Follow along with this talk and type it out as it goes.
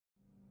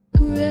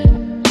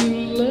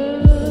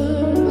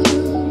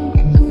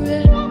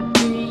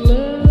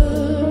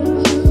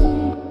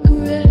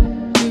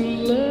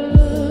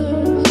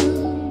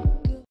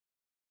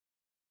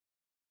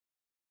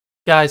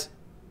Guys,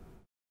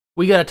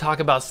 we got to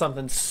talk about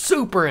something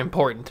super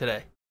important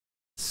today.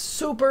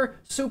 Super,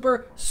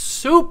 super,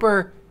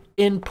 super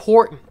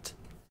important.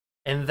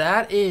 And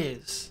that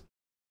is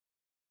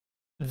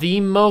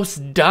the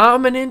most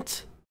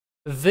dominant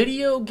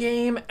video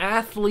game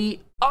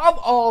athlete of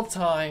all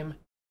time.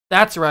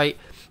 That's right.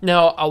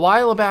 Now, a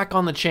while back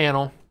on the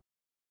channel,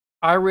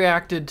 I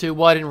reacted to,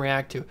 well, I didn't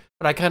react to,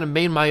 but I kind of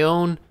made my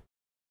own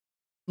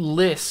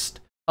list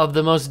of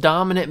the most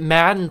dominant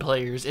Madden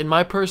players in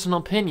my personal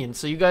opinion.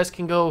 So you guys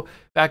can go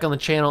back on the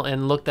channel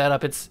and look that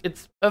up. It's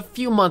a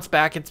few months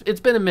back. It's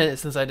been a minute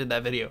since I did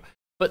that video.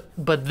 But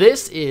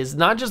this is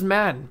not just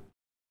Madden.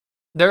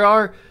 There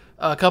are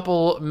a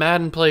couple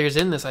Madden players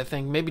in this, I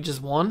think. Maybe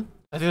just one.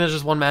 I think there's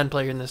just one Madden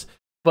player in this.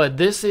 But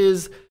this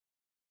is,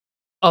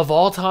 of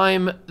all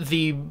time,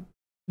 the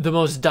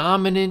most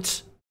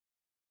dominant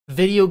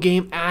video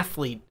game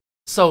athlete.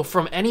 So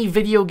from any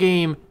video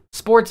game,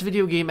 sports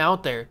video game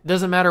out there,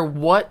 doesn't matter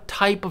what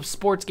type of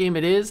sports game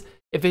it is,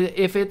 if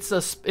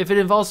it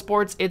involves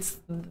sports,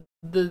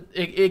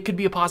 it could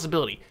be a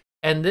possibility.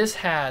 And this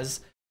has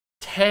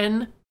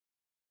 10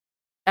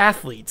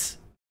 athletes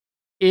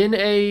in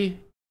a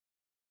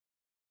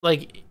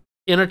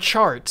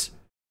chart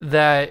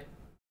that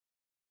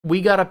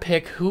we gotta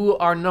pick who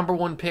our number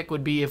one pick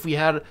would be if we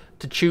had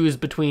to choose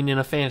between, in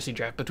a fantasy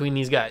draft, between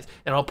these guys.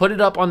 And I'll put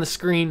it up on the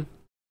screen,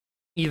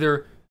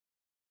 either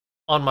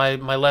on my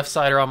left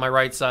side or on my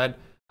right side.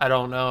 I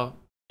don't know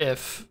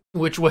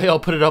which way I'll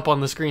put it up on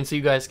the screen so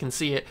you guys can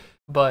see it,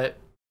 but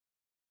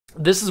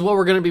this is what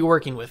we're gonna be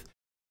working with.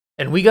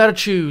 And we gotta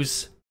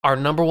choose our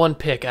number one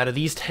pick out of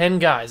these 10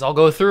 guys. I'll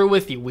go through it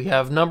with you. We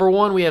have number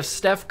one, we have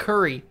Steph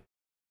Curry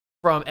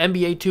from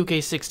NBA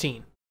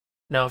 2K16.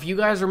 Now, if you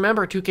guys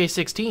remember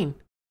 2K16,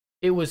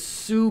 it was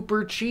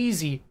super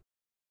cheesy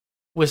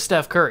with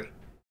Steph Curry.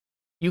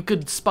 You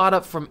could spot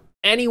up from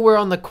anywhere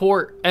on the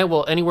court, and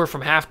well, anywhere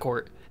from half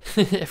court,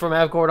 from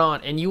half court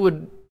on, and you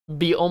would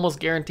be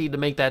almost guaranteed to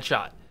make that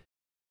shot.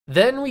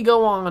 Then we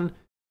go on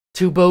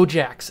to Bo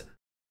Jackson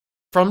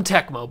from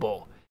Tecmo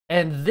Bowl.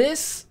 And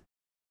this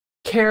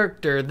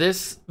character,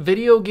 this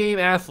video game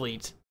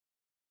athlete,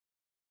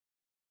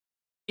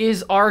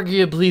 is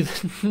arguably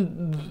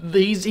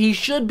he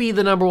should be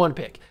the number one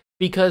pick,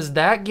 because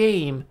that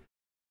game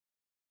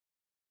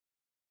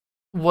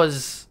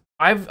was,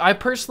 I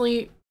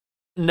personally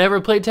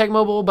never played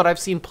Tecmo Bowl, but I've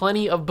seen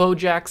plenty of Bo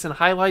Jackson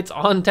highlights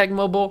on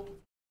Tecmo Bowl,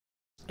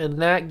 and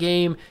that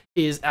game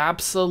is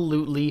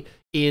absolutely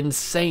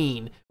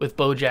insane with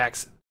Bo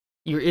Jackson.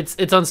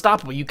 It's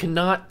unstoppable. You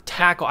cannot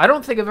tackle. I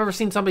don't think I've ever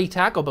seen somebody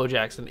tackle Bo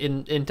Jackson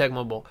in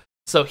Tecmo Bowl.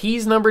 So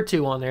he's number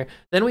two on there.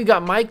 Then we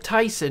got Mike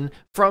Tyson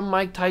from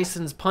Mike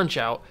Tyson's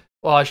Punch-Out.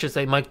 Well, I should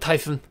say Mike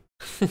Tyson,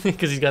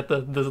 because he's got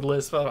the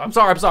list. I'm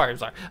sorry.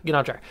 Get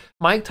on track.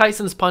 Mike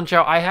Tyson's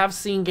Punch-Out. I have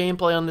seen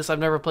gameplay on this. I've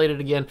never played it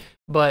again.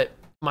 But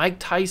Mike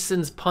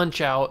Tyson's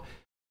Punch-Out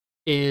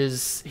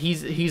is,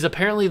 he's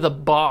apparently the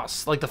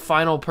boss, like the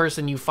final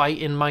person you fight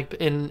in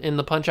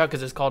the Punch-Out,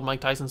 because it's called Mike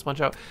Tyson's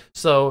Punch-Out.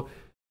 So,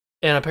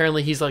 and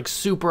apparently he's like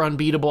super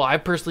unbeatable. I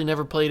personally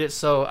never played it,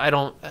 so I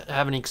don't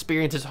have any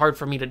experience. It's hard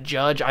for me to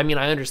judge. I mean,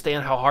 I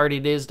understand how hard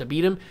it is to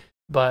beat him,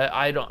 but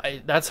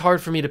that's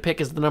hard for me to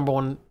pick as the number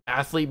one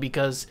athlete,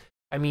 because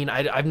I mean,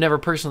 I've never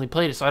personally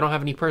played it, so I don't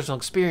have any personal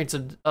experience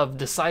of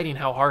deciding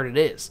how hard it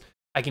is.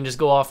 I can just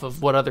go off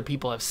of what other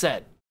people have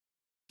said.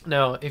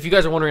 Now, if you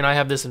guys are wondering, I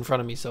have this in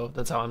front of me, so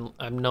that's how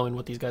I'm knowing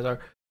what these guys are.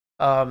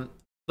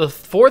 The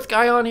fourth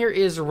guy on here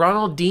is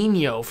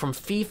Ronaldinho from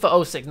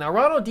FIFA 06. Now,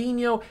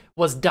 Ronaldinho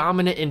was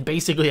dominant in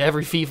basically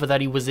every FIFA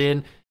that he was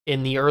in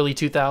the early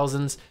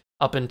 2000s,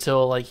 up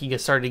until like he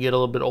started to get a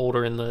little bit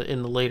older in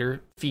the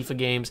later FIFA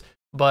games.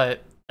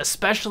 But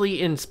specifically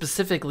in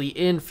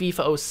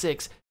FIFA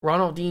 06,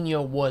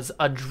 Ronaldinho was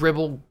a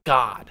dribble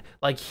god.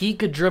 Like, he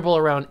could dribble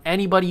around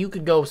anybody. You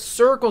could go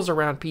circles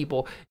around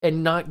people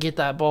and not get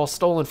that ball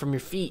stolen from your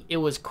feet. It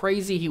was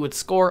crazy. He would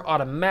score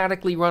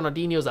automatically.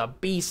 Ronaldinho's a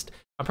beast.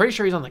 I'm pretty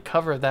sure he's on the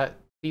cover of that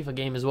FIFA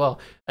game as well.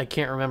 I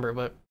can't remember,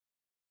 but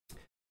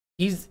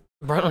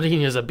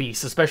Ronaldinho's a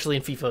beast, especially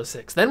in FIFA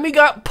 06. Then we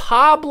got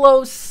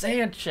Pablo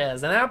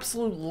Sanchez, an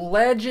absolute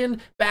legend.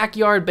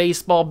 Backyard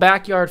baseball,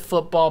 backyard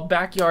football,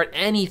 backyard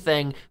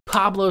anything.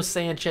 Pablo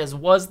Sanchez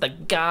was the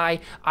guy.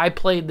 I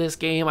played this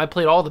game. I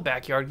played all the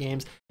backyard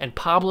games, and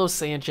Pablo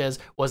Sanchez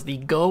was the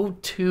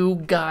go-to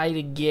guy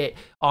to get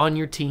on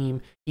your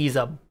team. He's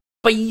a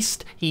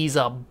beast. He's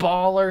a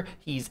baller.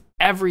 He's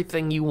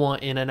everything you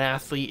want in an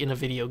athlete in a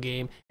video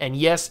game. And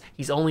yes,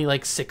 he's only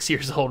like 6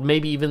 years old,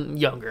 maybe even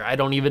younger. I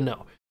don't even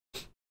know.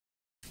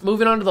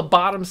 Moving on to the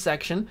bottom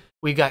section,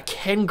 we've got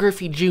Ken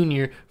Griffey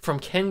Jr. from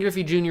Ken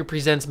Griffey Jr.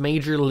 Presents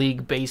Major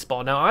League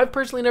Baseball. Now, I've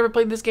personally never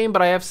played this game,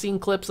 but I have seen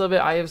clips of it.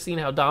 I have seen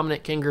how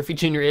dominant Ken Griffey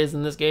Jr. is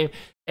in this game.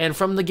 And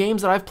from the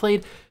games that I've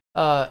played,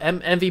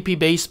 MVP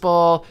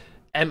Baseball,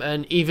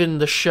 and even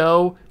the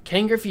show,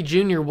 Ken Griffey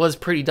Jr. was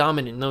pretty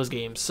dominant in those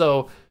games.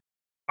 So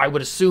I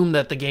would assume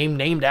that the game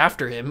named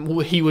after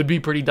him, he would be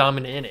pretty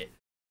dominant in it.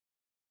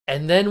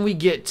 And then we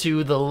get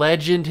to the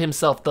legend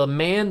himself, the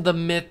man, the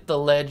myth, the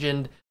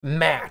legend,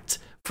 Matt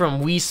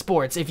from Wii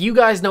Sports. If you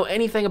guys know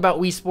anything about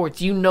Wii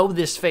Sports, you know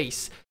this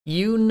face.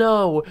 You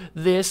know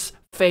this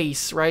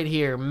face right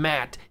here.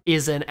 Matt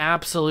is an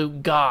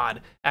absolute god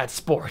at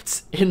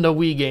sports in the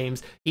Wii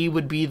games. He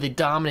would be the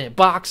dominant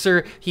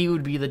boxer. He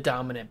would be the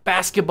dominant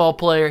basketball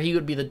player. He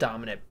would be the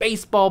dominant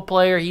baseball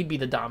player. He'd be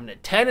the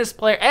dominant tennis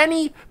player.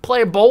 Any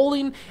player,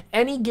 bowling,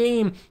 any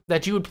game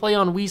that you would play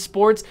on Wii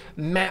Sports,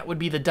 Matt would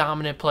be the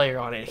dominant player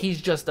on it. He's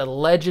just a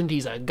legend.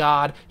 He's a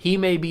god. He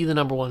may be the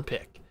 #1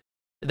 pick.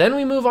 Then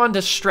we move on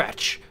to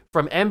Stretch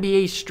from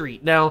NBA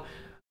Street. Now,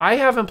 I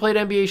haven't played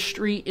NBA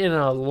Street in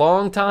a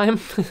long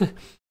time,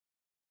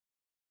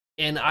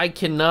 and I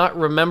cannot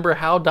remember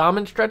how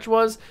dominant Stretch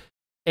was.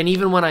 And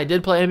even when I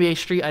did play NBA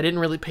Street, I didn't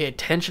really pay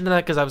attention to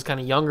that because I was kind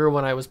of younger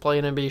when I was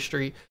playing NBA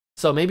Street.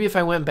 So maybe if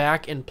I went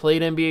back and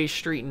played NBA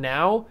Street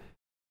now,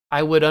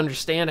 I would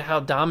understand how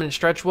dominant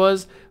Stretch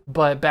was.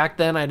 But back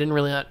then, I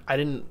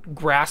didn't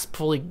grasp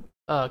fully,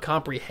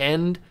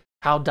 comprehend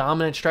how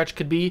dominant Stretch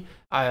could be.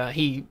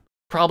 He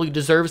probably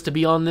deserves to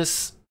be on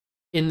this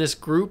in this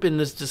group, in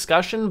this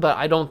discussion, but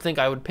I don't think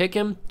I would pick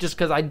him just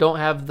because I don't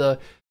have the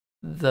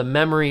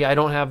memory, I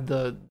don't have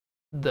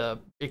the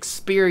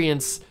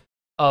experience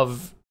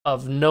of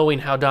knowing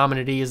how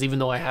dominant he is, even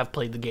though I have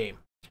played the game.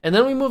 And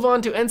then we move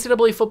on to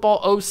NCAA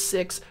Football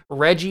 06,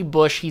 Reggie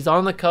Bush. He's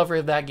on the cover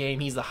of that game.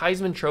 He's the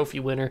Heisman Trophy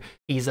winner.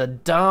 He's a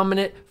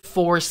dominant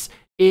force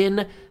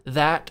in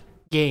that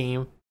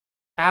game.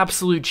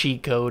 Absolute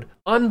cheat code.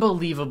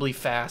 Unbelievably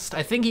fast.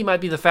 I think he might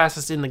be the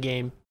fastest in the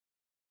game.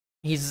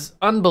 He's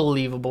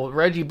unbelievable.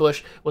 Reggie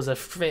Bush was a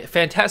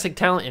fantastic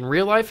talent in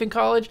real life in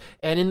college,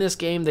 and in this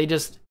game, they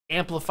just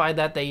amplified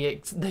that.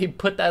 They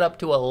put that up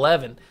to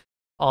 11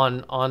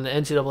 on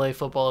NCAA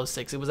Football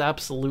 06. It was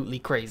absolutely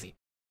crazy.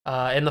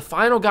 And the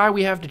final guy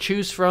we have to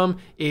choose from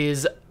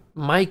is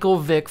Michael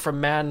Vick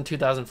from Madden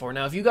 2004.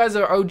 Now, if you guys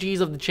are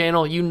OGs of the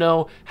channel, you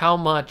know how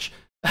much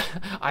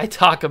I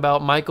talk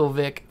about Michael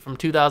Vick from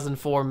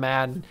 2004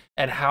 Madden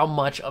and how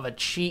much of a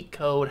cheat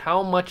code,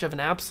 how much of an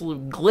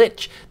absolute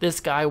glitch this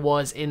guy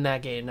was in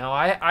that game. Now,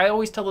 I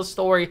always tell a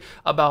story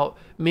about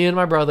me and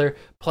my brother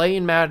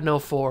playing Madden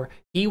 04.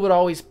 He would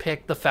always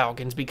pick the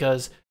Falcons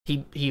because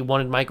he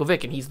wanted Michael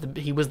Vick, and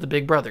he was the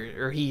big brother,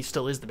 or he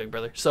still is the big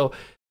brother. So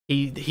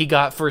he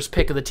got first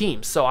pick of the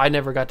team. So I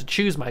never got to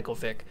choose Michael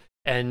Vick.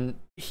 And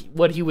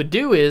what he would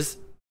do is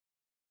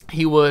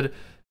he would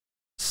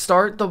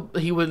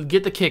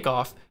get the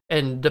kickoff,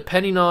 and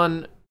depending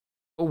on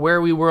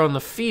where we were on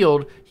the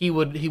field, he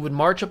would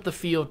march up the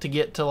field to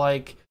get to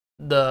like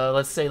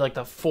let's say like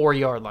the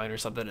 4-yard line or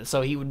something.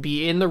 So he would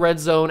be in the red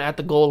zone at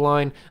the goal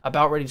line,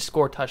 about ready to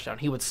score a touchdown.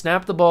 He would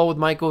snap the ball with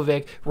Michael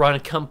Vick, run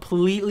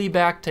completely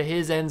back to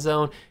his end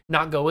zone,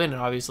 not go in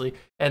obviously,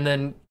 and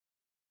then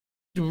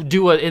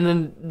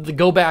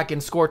go back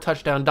and score a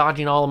touchdown,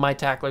 dodging all of my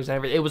tacklers and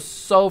everything. It was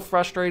so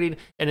frustrating,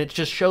 and it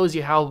just shows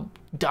you how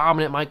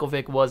dominant Michael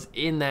Vick was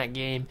in that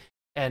game.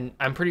 And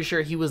I'm pretty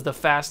sure he was the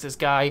fastest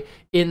guy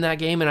in that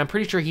game, and I'm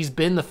pretty sure he's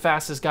been the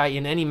fastest guy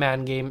in any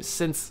Madden game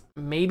since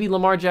maybe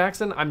Lamar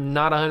Jackson. I'm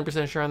not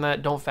 100% sure on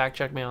that. Don't fact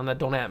check me on that.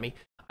 Don't at me.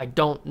 I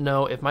don't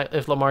know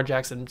if Lamar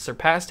Jackson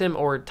surpassed him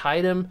or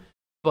tied him,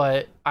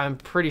 but I'm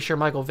pretty sure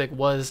Michael Vick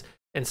was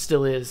and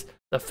still is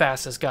the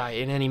fastest guy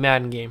in any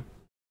Madden game.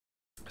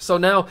 So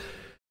now,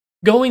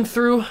 going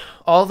through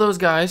all those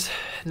guys,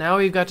 now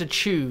we've got to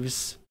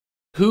choose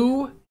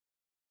who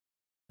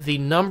the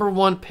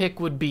 #1 pick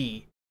would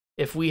be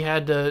if we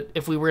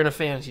were in a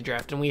fantasy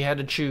draft and we had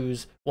to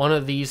choose one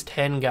of these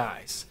 10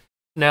 guys.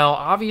 Now,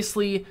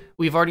 obviously,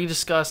 we've already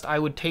discussed I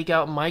would take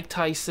out Mike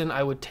Tyson,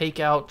 I would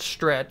take out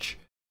Stretch,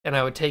 and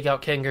I would take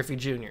out Ken Griffey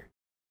Jr.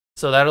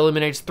 So that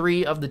eliminates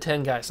 3 of the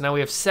 10 guys. So now we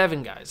have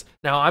 7 guys.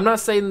 Now, I'm not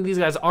saying that these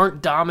guys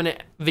aren't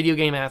dominant video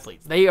game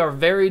athletes. They are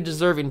very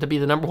deserving to be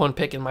the #1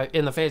 pick in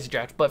the fantasy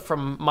draft. But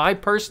from my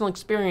personal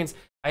experience,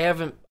 I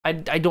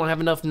don't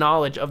have enough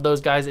knowledge of those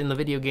guys in the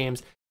video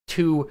games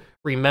to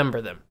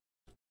remember them.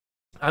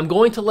 I'm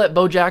going to let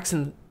Bo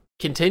Jackson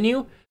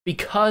continue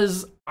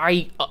because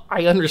I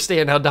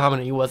understand how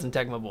dominant he was in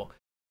Tecmo Bowl.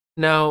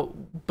 Now,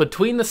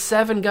 between the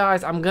 7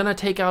 guys, I'm going to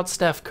take out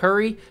Steph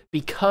Curry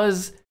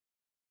because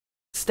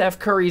Steph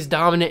Curry's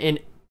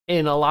dominant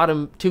in a lot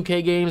of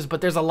 2K games,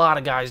 but there's a lot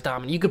of guys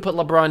dominant. You could put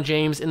LeBron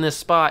James in this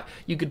spot.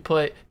 You could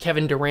put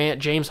Kevin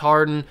Durant, James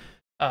Harden,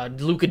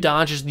 Luka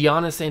Doncic,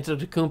 Giannis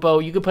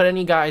Antetokounmpo. You could put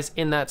any guys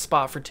in that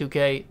spot for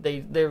 2K.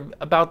 They're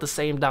about the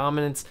same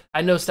dominance.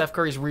 I know Steph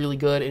Curry's really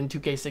good in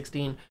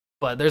 2K16,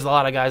 but there's a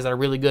lot of guys that are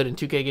really good in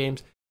 2K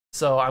games.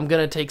 So I'm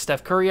going to take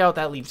Steph Curry out.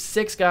 That leaves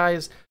 6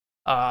 guys.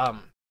 I'm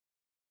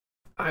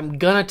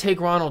going to take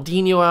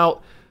Ronaldinho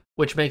out,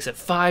 which makes it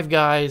 5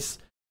 guys.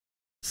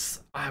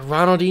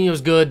 Ronaldinho's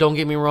good, don't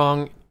get me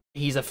wrong.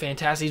 He's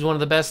one of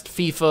the best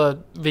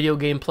FIFA video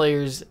game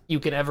players you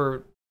could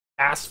ever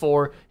ask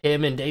for.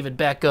 Him and David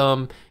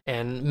Beckham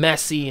and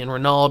Messi and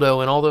Ronaldo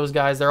and all those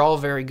guys, they're all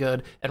very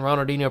good. And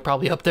Ronaldinho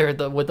probably up there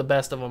with the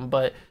best of them.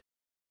 But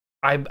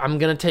I'm going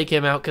to take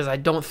him out because I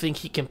don't think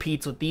he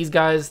competes with these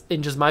guys,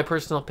 in just my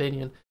personal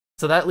opinion.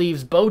 So that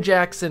leaves Bo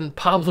Jackson,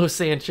 Pablo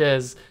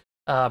Sanchez,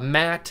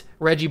 Matt,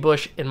 Reggie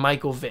Bush, and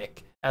Michael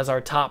Vick as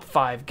our top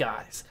 5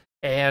 guys.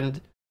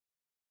 And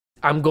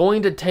I'm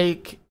going to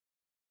take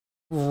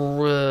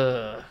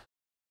Pablo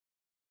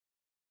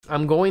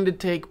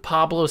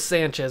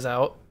Sanchez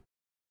out.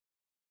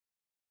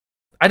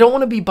 I don't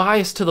want to be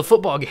biased to the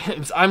football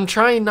games. I'm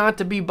trying not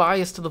to be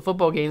biased to the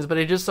football games, but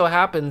it just so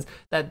happens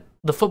that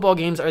the football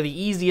games are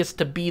the easiest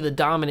to be the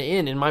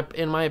dominant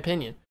in my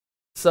opinion.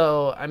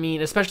 So, I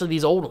mean, especially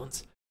these old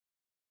ones.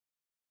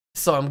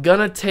 So I'm going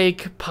to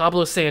take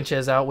Pablo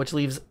Sanchez out, which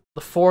leaves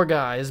the 4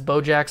 guys, Bo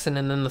Jackson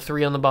and then the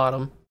 3 on the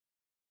bottom.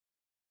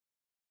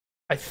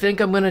 I think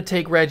I'm going to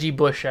take Reggie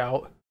Bush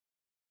out.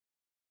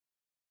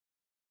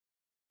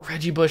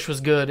 Reggie Bush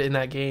was good in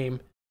that game.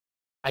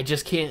 I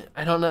just can't,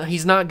 I don't know.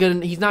 He's not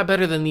good. He's not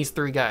better than these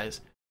 3 guys.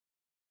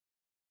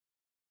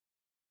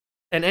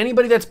 And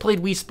anybody that's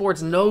played Wii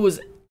Sports knows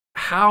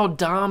how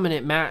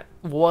dominant Matt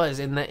was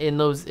in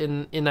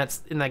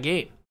that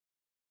game.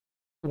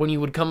 When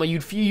you would come,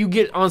 you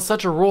get on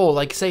such a roll,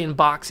 like say in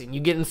boxing, you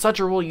get in such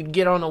a roll, you'd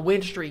get on a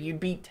win streak, you'd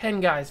beat 10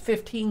 guys,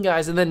 15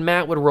 guys, and then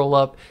Matt would roll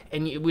up,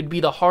 and it would be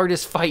the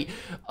hardest fight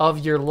of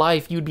your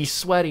life. You'd be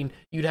sweating,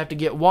 you'd have to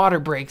get water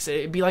breaks.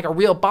 It'd be like a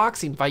real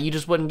boxing fight. You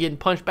just wasn't getting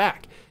punched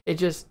back. It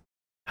just,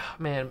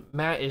 man,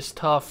 Matt is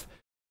tough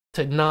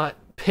to not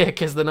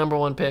pick as the number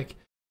 1 pick,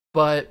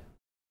 but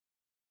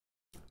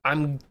I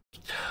think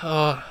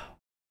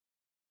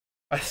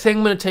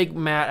I'm gonna take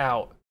Matt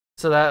out.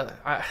 So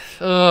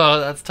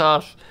that's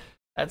tough.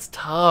 That's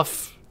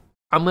tough.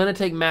 I'm going to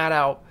take Matt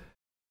out.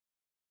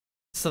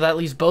 So that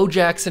leaves Bo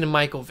Jackson and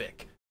Michael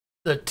Vick.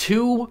 The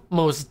 2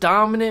 most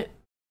dominant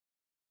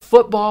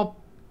football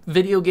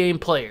video game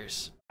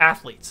players,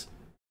 athletes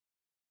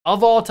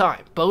of all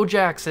time. Bo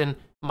Jackson,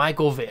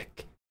 Michael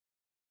Vick.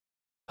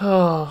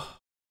 Oh,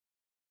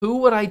 who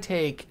would I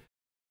take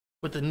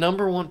with the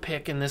number 1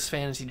 pick in this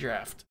fantasy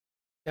draft?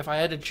 If I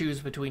had to choose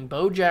between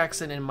Bo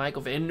Jackson and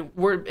Michael Vick,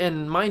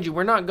 and mind you,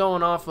 we're not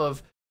going off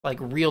of like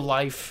real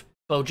life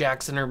Bo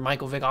Jackson or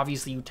Michael Vick.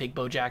 Obviously, you take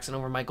Bo Jackson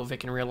over Michael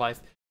Vick in real life.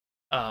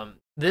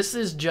 This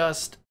is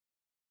just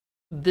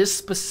this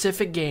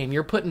specific game.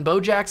 You're putting Bo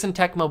Jackson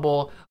Tecmo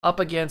Bowl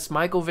up against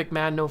Michael Vick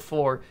Madden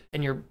 04,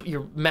 and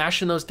you're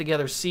mashing those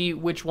together. See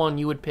which one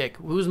you would pick.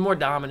 Who's more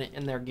dominant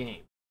in their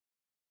game?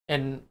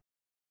 And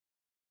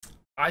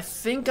I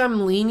think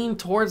I'm leaning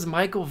towards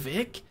Michael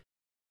Vick.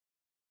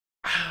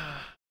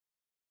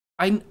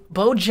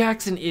 Bo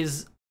Jackson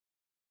is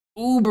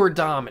uber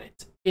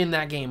dominant in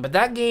that game, but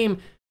that game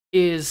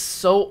is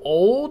so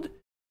old,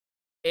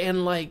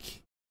 and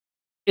like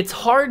it's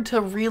hard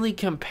to really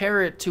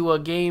compare it to a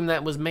game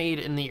that was made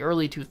in the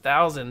early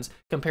 2000s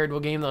compared to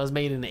a game that was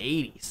made in the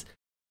 80s.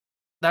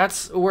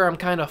 That's where I'm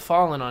kind of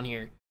falling on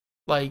here.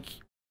 Like,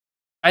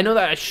 I know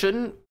that I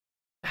shouldn't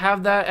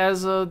have that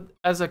as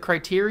a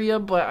criteria,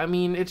 but I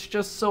mean, it's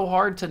just so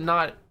hard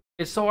to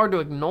it's so hard to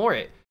ignore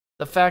it.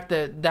 The fact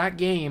that that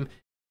game,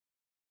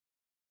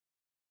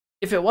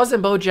 if it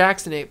wasn't Bo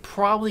Jackson, it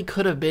probably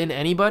could have been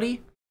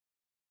anybody.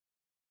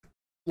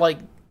 Like,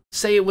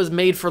 say it was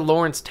made for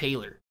Lawrence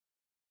Taylor.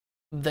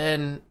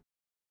 Then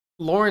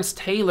Lawrence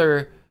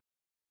Taylor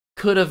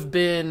could have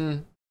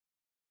been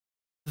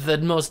the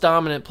most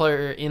dominant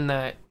player in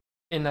that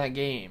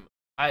game.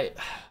 I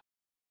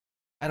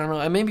don't know.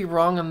 I may be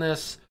wrong on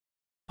this,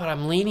 but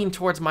I'm leaning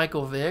towards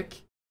Michael Vick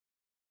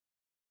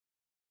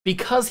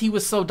because he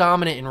was so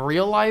dominant in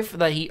real life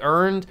that he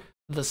earned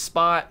the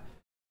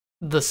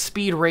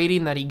speed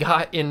rating that he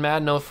got in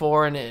Madden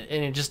 04, and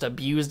it just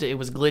abused it. It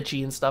was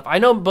glitchy and stuff. I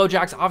know Bo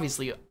Jackson,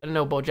 obviously, I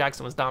know Bo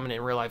Jackson was dominant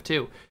in real life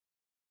too.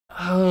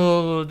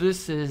 Oh,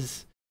 this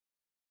is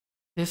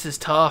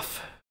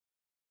tough.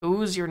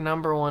 Who's your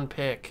number 1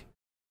 pick?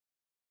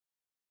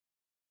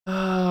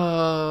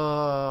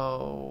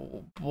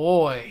 Oh,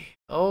 boy.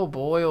 Oh,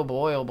 boy, oh,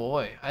 boy, oh,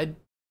 boy. I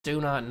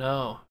do not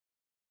know.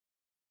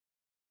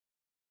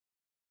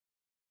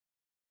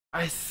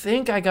 I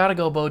think I gotta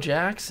go Bo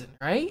Jackson,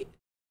 right?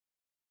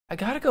 I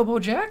gotta go Bo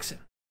Jackson.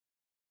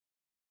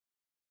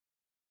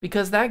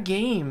 Because that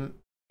game,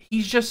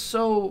 he's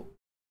so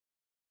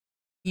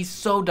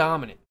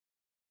dominant.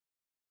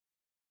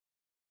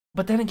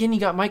 But then again, you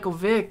got Michael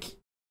Vick.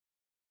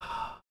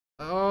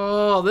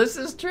 Oh, this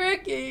is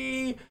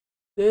tricky.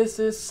 This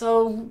is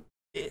so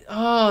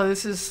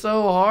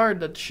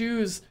hard to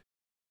choose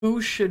who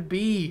should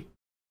be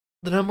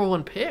the number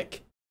 1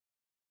 pick.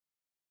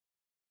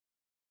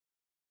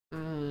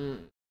 I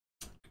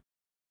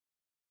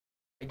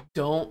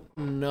don't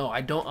know. I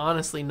don't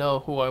honestly know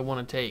who I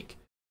want to take.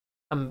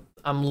 I'm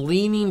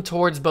leaning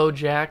towards Bo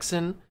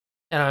Jackson,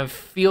 and I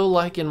feel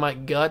like in my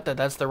gut that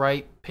that's the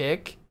right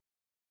pick.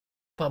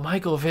 But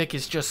Michael Vick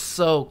is just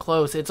so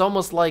close. It's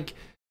almost like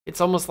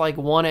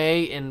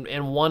 1A and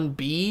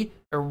 1B,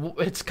 or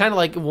it's kind of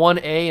like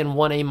 1A and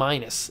 1A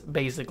minus,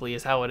 basically,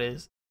 is how it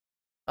is.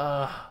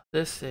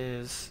 This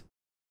is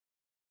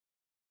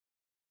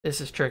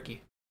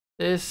tricky.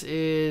 This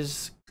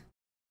is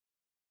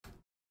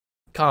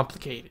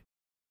complicated.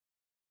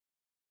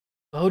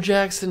 Bo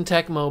Jackson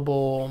Tecmo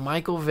Bowl,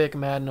 Michael Vick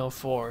Madden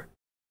 04.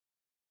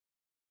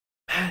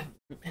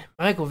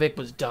 Michael Vick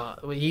was done.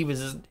 He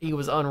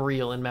was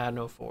unreal in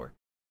Madden 04.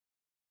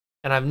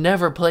 And I've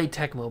never played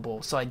Tecmo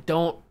Bowl, so I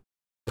don't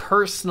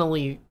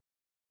personally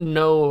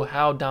know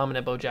how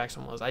dominant Bo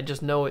Jackson was. I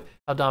just know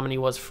how dominant he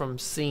was from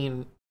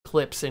seeing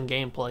clips and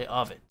gameplay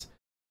of it.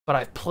 But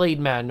I've played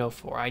Madden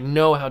 04. I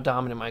know how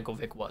dominant Michael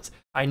Vick was.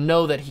 I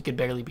know that he could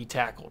barely be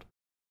tackled.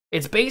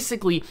 It's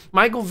basically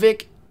Michael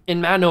Vick in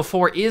Madden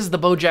 04 is the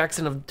Bo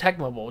Jackson of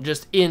Tecmo Bowl,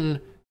 just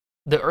in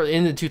the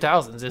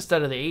 2000s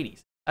instead of the 80s.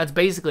 That's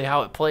basically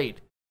how it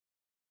played.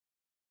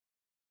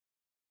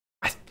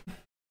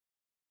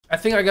 I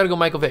think I gotta go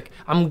Michael Vick.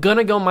 I'm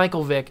gonna go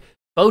Michael Vick.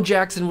 Bo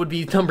Jackson would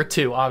be number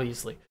 2,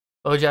 obviously.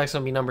 Bo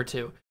Jackson would be number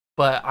 2.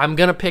 But I'm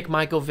gonna pick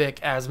Michael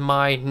Vick as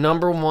my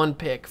number 1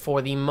 pick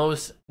for the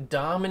most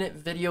dominant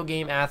video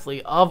game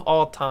athlete of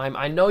all time.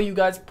 I know you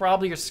guys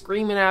probably are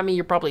screaming at me.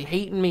 You're probably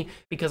hating me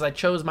because I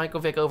chose Michael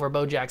Vick over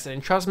Bo Jackson.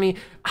 And trust me,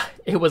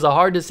 it was a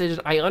hard decision.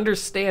 I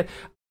understand.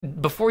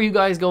 Before you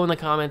guys go in the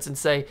comments and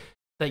say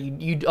that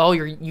you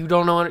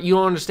don't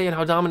understand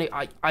how dominant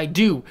I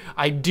do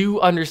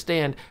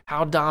understand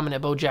how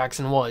dominant Bo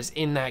Jackson was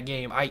in that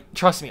game.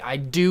 Trust me, I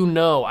do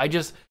know. I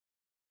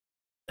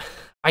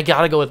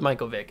gotta go with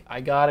Michael Vick.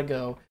 I gotta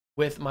go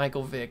with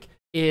Michael Vick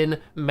in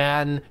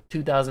Madden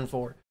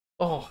 2004.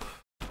 Oh,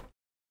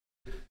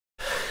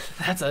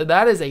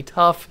 that is a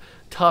tough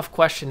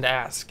question to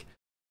ask.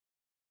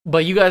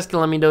 But you guys can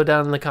let me know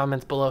down in the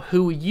comments below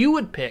who you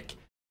would pick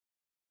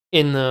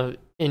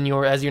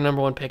as your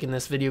number 1 pick in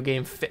this video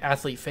game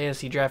athlete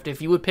fantasy draft.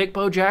 If you would pick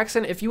Bo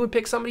Jackson, if you would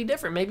pick somebody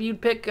different, maybe you'd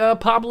pick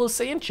Pablo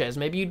Sanchez,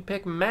 maybe you'd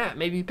pick Matt,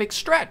 maybe you'd pick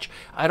Stretch.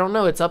 I don't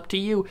know. It's up to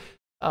you.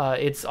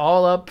 It's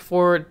all up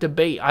for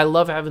debate. I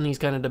love having these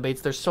kind of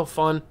debates. They're so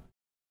fun,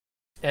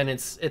 and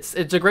it's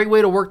a great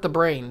way to work the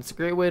brain. It's a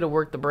great way to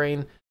work the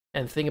brain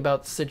and think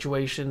about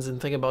situations and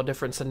think about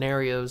different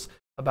scenarios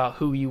about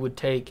who you would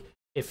take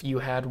if you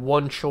had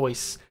one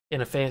choice in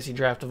a fantasy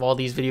draft of all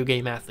these video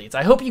game athletes.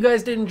 I hope you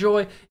guys did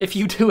enjoy. If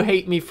you do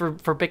hate me for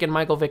picking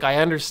Michael Vick, I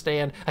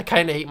understand. I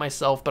kind of hate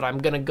myself, but I'm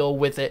going to go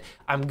with it.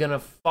 I'm going to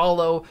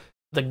follow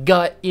the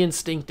gut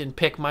instinct and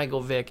pick Michael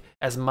Vick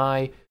as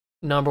my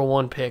number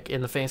 1 pick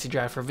in the fantasy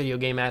draft for video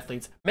game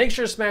athletes. Make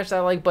sure to smash that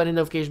like button,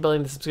 notification bell,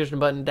 and the subscription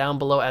button down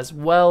below as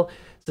well.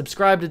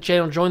 Subscribe to the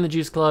channel, join the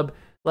Juice Club.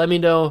 Let me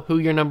know who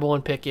your number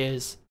 1 pick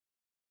is.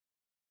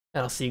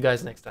 And I'll see you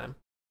guys next time.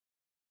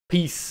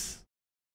 Peace.